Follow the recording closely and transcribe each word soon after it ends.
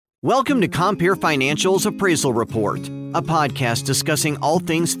Welcome to Compare Financial's Appraisal Report, a podcast discussing all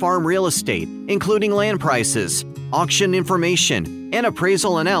things farm real estate, including land prices, auction information, and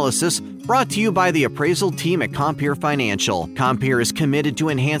appraisal analysis, brought to you by the appraisal team at Compare Financial. Compare is committed to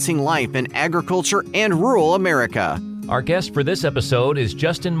enhancing life in agriculture and rural America. Our guest for this episode is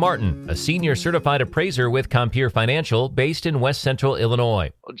Justin Martin, a senior certified appraiser with Compare Financial based in West Cenral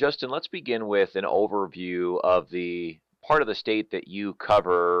Illinois. Well, Justin, let's begin with an overview of the part of the state that you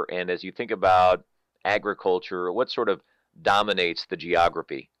cover, and as you think about agriculture, what sort of dominates the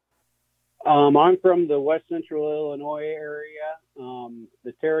geography? I'm from the West Cenral Illinois area.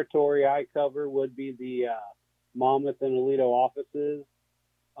 The territory I cover would be the Monmouth and Aledo offices.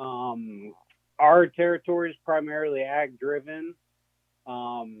 Our territory is primarily ag-driven.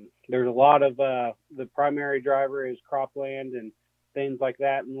 There's a lot of the primary driver is cropland and things like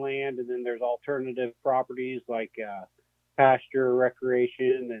that in land, and then there's alternative properties like pasture,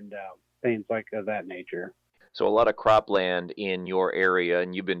 recreation, and things like that nature. So a lot of cropland in your area,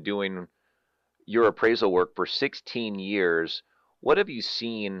 and you've been doing your appraisal work for 16 years. What have you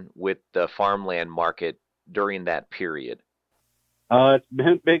seen with the farmland market during that period? It's been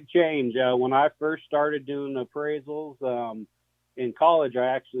a big change. When I first started doing appraisals in college, I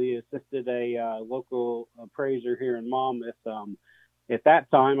actually assisted a local appraiser here in Monmouth. At that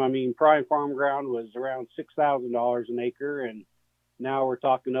time, prime farm ground was around $6,000 an acre, and now we're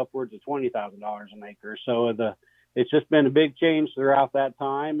talking upwards of $20,000 an acre. So it's just been a big change throughout that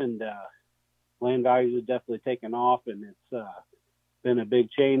time, and land values have definitely taken off, and it's been a big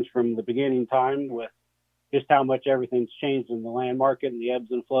change from the beginning time with just how much everything's changed in the land market and the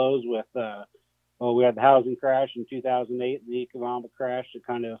ebbs and flows with, we had the housing crash in 2008 and the economic crash that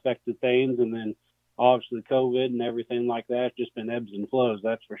kind of affected things, and then obviously COVID and everything like that. It's just been ebbs and flows,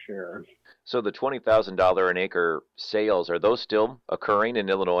 that's for sure. So the $20,000 an acre sales, are those still occurring in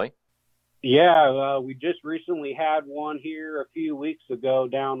Illinois? Yeah, we just recently had one here a few weeks ago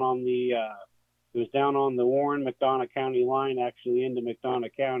down on the it was down on the Warren-McDonough County line, actually into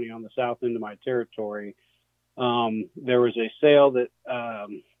McDonough County on the south end of my territory. There was a sale that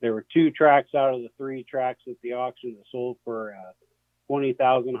there were 2 tracts out of the 3 tracts at the auction that sold for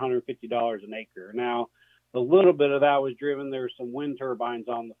 $20,150 an acre. Now, a little bit of that was driven. There were some wind turbines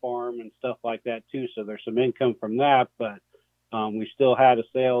on the farm and stuff like that too, so there's some income from that. But we still had a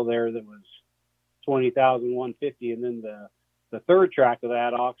sale there that was $20,150, and then the third tract of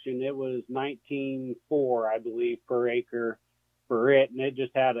that auction, it was $19,400, I believe, per acre for it, and it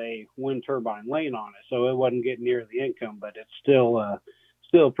just had a wind turbine laying on it, so it wasn't getting near the income, but it's still a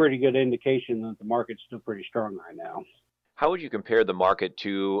pretty good indication that the market's still pretty strong right now. How would you compare the market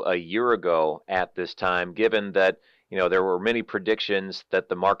to a year ago at this time, given that there were many predictions that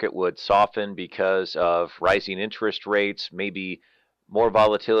the market would soften because of rising interest rates, maybe more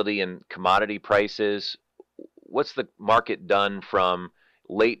volatility in commodity prices? What's the market done from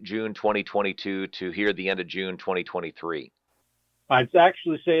late June 2022 to here the end of June 2023? I'd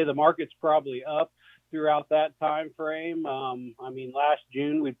actually say the market's probably up throughout that time frame. Last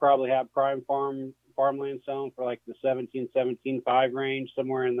June we'd probably have prime farmland selling for like the 17.5 range,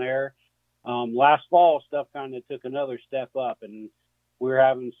 somewhere in there. Last fall, stuff kind of took another step up, and we were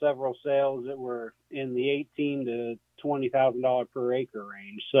having several sales that were in the $18,000 to $20,000 per acre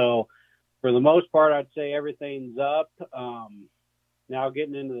range. So for the most part, I'd say everything's up. Now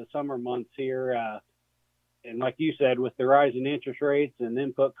getting into the summer months here, and like you said, with the rising interest rates and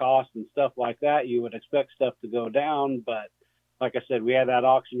input costs and stuff like that, you would expect stuff to go down. But like I said, we had that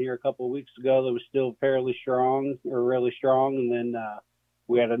auction here a couple of weeks ago that was still fairly strong, or really strong. And then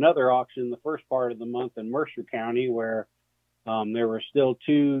we had another auction the first part of the month in Mercer County where there were still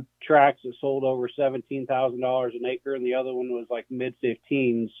 2 tracts that sold over $17,000 an acre, and the other one was like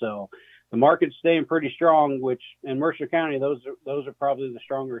mid-15s. So the market's staying pretty strong, which in Mercer County, those are probably the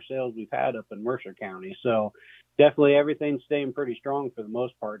stronger sales we've had up in Mercer County. So definitely everything's staying pretty strong for the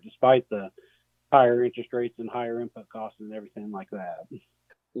most part, despite the higher interest rates and higher input costs and everything like that.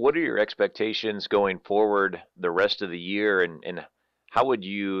 What are your expectations going forward the rest of the year, and how would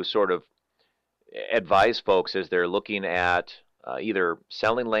you sort of advise folks as they're looking at either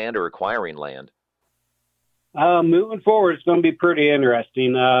selling land or acquiring land? Moving forward, it's going to be pretty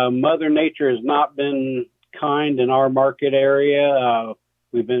interesting. Mother Nature has not been kind in our market area.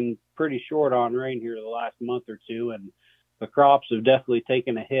 We've been pretty short on rain here the last month or two, and the crops have definitely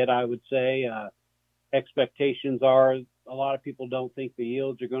taken a hit, I would say. Expectations are a lot of people don't think the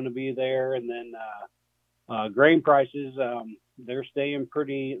yields are going to be there, and then grain prices, they're staying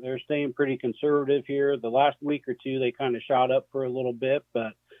pretty conservative here. The last week or two, they kind of shot up for a little bit,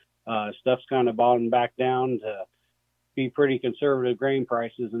 but stuff's kind of bottomed back down to be pretty conservative grain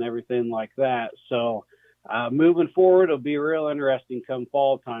prices and everything like that. So moving forward, it'll be real interesting come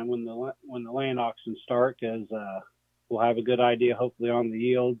fall time when the land auctions start, because we'll have a good idea hopefully on the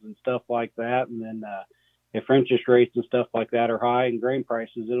yields and stuff like that. And then if interest rates and stuff like that are high and grain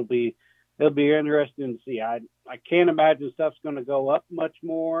prices, it'll be interesting to see. I can't imagine stuff's going to go up much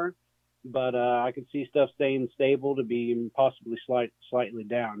more, but I could see stuff staying stable to be possibly slightly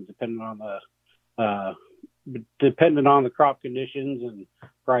down, depending on the crop conditions and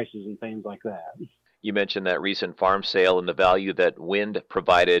prices and things like that. You mentioned that recent farm sale and the value that wind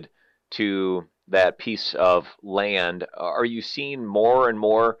provided to that piece of land. Are you seeing more and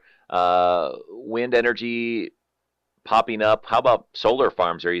more wind energy popping up? How about solar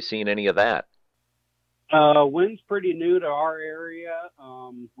farms? Are you seeing any of that? Wind's pretty new to our area.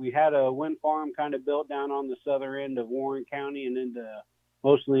 We had a wind farm kind of built down on the southern end of Warren County and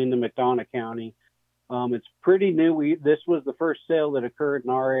mostly into McDonough County. It's pretty new. This was the first sale that occurred in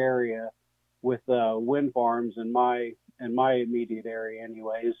our area with wind farms in my immediate area,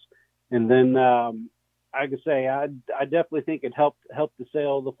 anyways. And then I could say I definitely think it helped the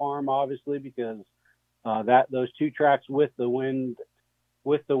sale of the farm, obviously, because those 2 tracks with the wind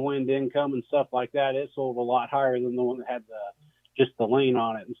income and stuff like that, it sold a lot higher than the one that had just the lane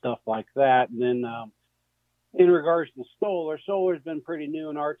on it and stuff like that. And then in regards to solar's been pretty new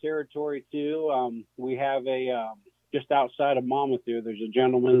in our territory too. We have just outside of Monmouth here, there's a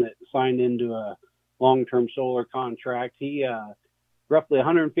gentleman that signed into a long-term solar contract. He roughly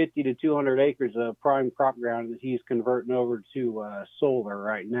 150 to 200 acres of prime crop ground that he's converting over to solar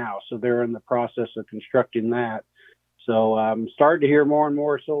right now. So they're in the process of constructing that. So I'm starting to hear more and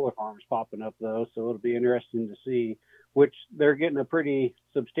more solar farms popping up, though. So it'll be interesting to see, which they're getting a pretty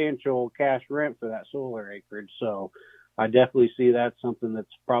substantial cash rent for that solar acreage. So I definitely see that's something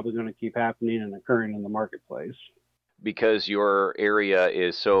that's probably going to keep happening and occurring in the marketplace. Because your area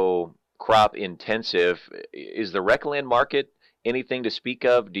is so crop intensive, is the rec land market anything to speak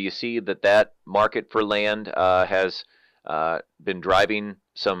of? Do you see that market for land has been driving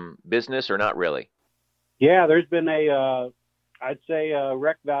some business, or not really? Yeah, there's been I'd say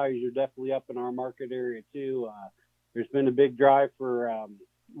rec values are definitely up in our market area too. There's been a big drive for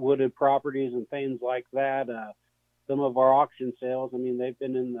wooded properties and things like that. Some of our auction sales, I mean, they've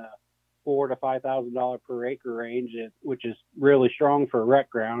been in the $4,000 to $5,000 per acre range, which is really strong for rec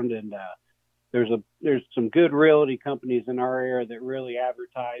ground. And there's some good realty companies in our area that really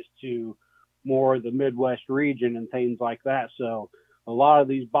advertise to more of the Midwest region and things like that. So a lot of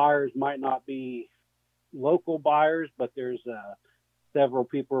these buyers might not be local buyers, but there's several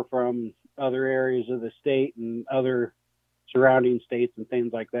people from other areas of the state and other surrounding states and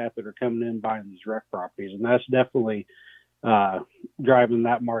things like that are coming in buying these rec properties, and that's definitely driving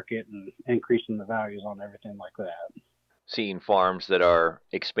that market and increasing the values on everything like that. Seeing farms that are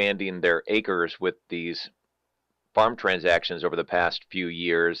expanding their acres with these farm transactions over the past few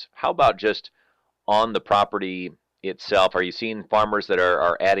years. How about just on the property itself? Are you seeing farmers that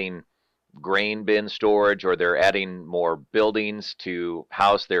are adding grain bin storage, or they're adding more buildings to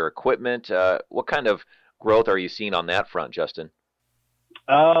house their equipment? What kind of growth are you seeing on that front, Justin?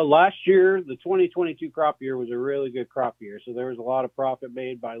 Last year, the 2022 crop year was a really good crop year. So there was a lot of profit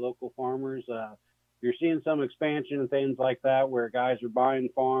made by local farmers. You're seeing some expansion and things like that where guys are buying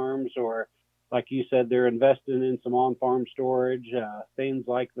farms, or like you said, they're investing in some on-farm storage, things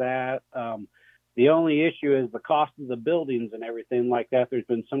like that. The only issue is the cost of the buildings and everything like that. There's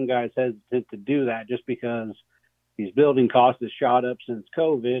been some guys hesitant to do that just because these building costs have shot up since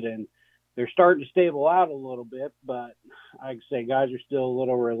COVID, and they're starting to stable out a little bit. But I'd say guys are still a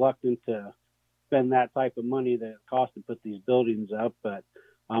little reluctant to spend that type of money that it costs to put these buildings up. But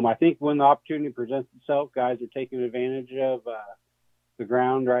I think when the opportunity presents itself, guys are taking advantage of the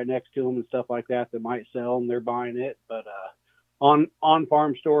ground right next to them and stuff like that might sell, and they're buying it. But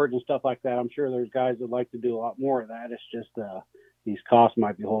on-farm storage and stuff like that, I'm sure there's guys that like to do a lot more of that. It's just these costs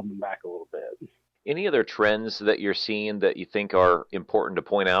might be holding them back a little bit. Any other trends that you're seeing that you think are important to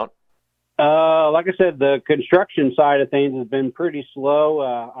point out? Like I said, the construction side of things has been pretty slow.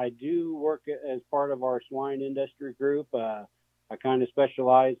 I do work as part of our swine industry group. I kind of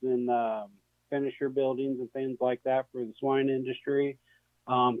specialize in finisher buildings and things like that for the swine industry.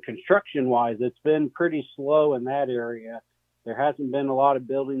 Construction-wise, it's been pretty slow in that area. There hasn't been a lot of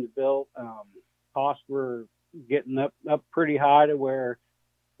buildings built. Costs were getting up pretty high to where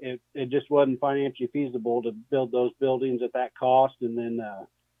it just wasn't financially feasible to build those buildings at that cost. And then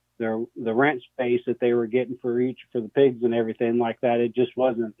the rent space that they were getting for the pigs and everything like that, it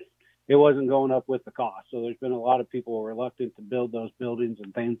wasn't going up with the cost. So there's been a lot of people reluctant to build those buildings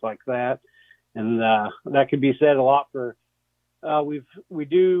and things like that. And that could be said a lot for, we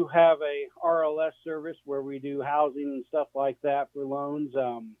do have a RLS service where we do housing and stuff like that for loans.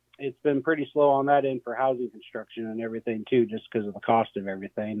 It's been pretty slow on that end for housing construction and everything too, just because of the cost of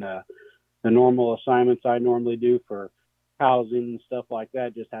everything. The normal assignments I normally do for housing and stuff like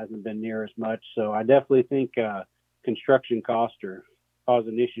that just hasn't been near as much. So I definitely think construction costs are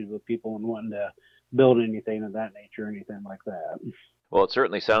causing issues with people and wanting to build anything of that nature or anything like that. Well, it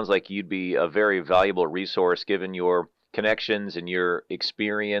certainly sounds like you'd be a very valuable resource given your connections and your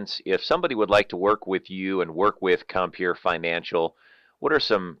experience. If somebody would like to work with you and work with Compeer Financial, what are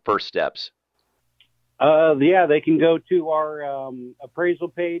some first steps? They can go to our appraisal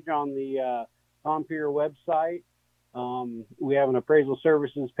page on the Compeer website. We have an appraisal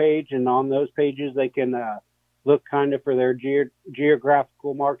services page, and on those pages they can look kind of for their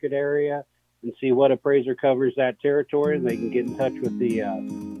geographical market area and see what appraiser covers that territory, and they can get in touch with the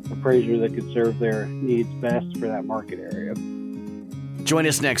appraiser that could serve their needs best for that market area. Join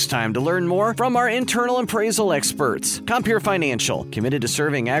us next time to learn more from our internal appraisal experts. Compeer Financial, committed to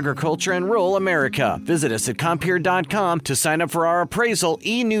serving agriculture and rural America. Visit us at Compeer.com to sign up for our appraisal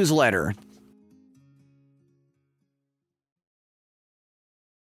e-newsletter.